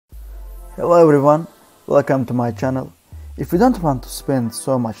Hello everyone, welcome to my channel. If you don't want to spend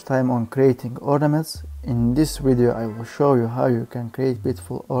so much time on creating ornaments, in this video I will show you how you can create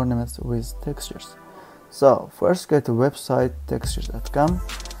beautiful ornaments with textures. So first go to website textures.com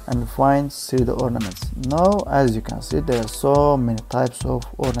and find 3D ornaments. Now as you can see there are so many types of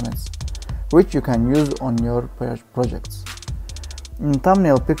ornaments which you can use on your projects. In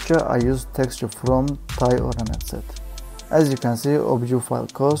thumbnail picture I used texture from Thai ornament set. As you can see, object file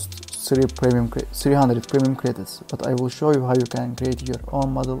costs 300 premium credits, but I will show you how you can create your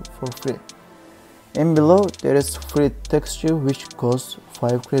own model for free. In below there is free texture which costs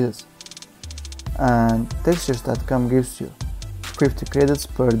 5 credits, and textures.com gives you 50 credits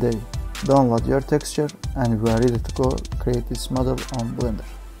per day. Download your texture and we are ready to go create this model on Blender.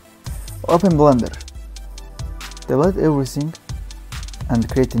 Open Blender, delete everything and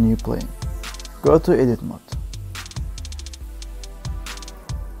create a new plane. Go to edit mode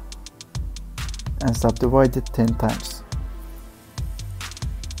and subdivide it 10 times.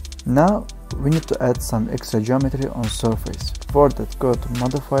 Now we need to add some extra geometry on surface. For that go to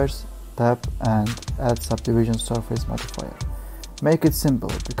modifiers tab and add subdivision surface modifier. Make it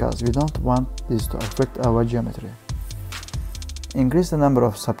simple because we don't want this to affect our geometry. Increase the number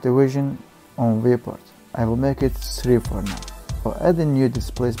of subdivision on viewport. I will make it 3 for now. So add a new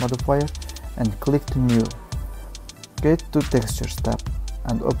displace modifier and click to new. Get to textures tab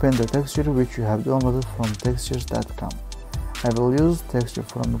and open the texture which you have downloaded from textures.com. I will use texture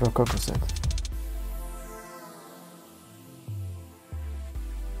from Rococo set.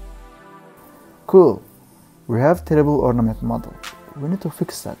 Cool, we have terrible ornament model. We need to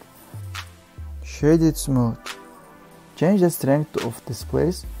fix that. Shade it smooth. Change the strength of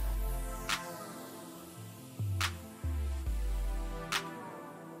displace.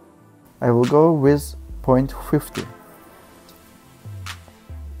 I will go with 0.50.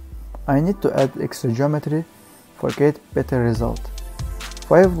 I need to add extra geometry for get better result.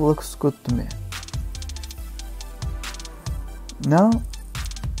 5 looks good to me. Now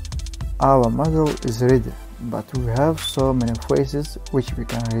our model is ready, but we have so many faces which we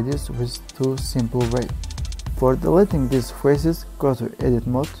can reduce with 2 simple ways. For deleting these faces, go to edit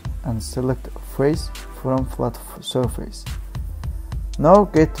mode and select face from flat surface. Now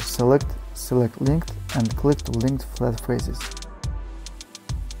get to select linked and click to linked flat faces.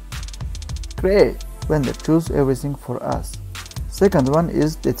 Great! Blender choose everything for us. Second one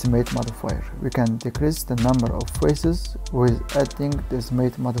is decimate modifier. We can decrease the number of faces with adding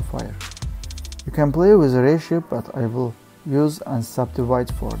decimate modifier. You can play with the ratio, but I will use and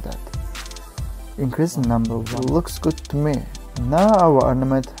subdivide for that. Increase the number 1. Looks good to me. Now our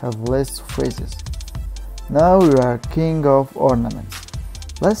ornament have less faces. Now we are king of ornaments.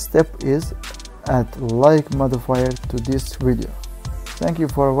 Last step is add like modifier to this video. Thank you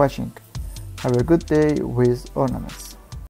for watching. Have a good day with ornaments.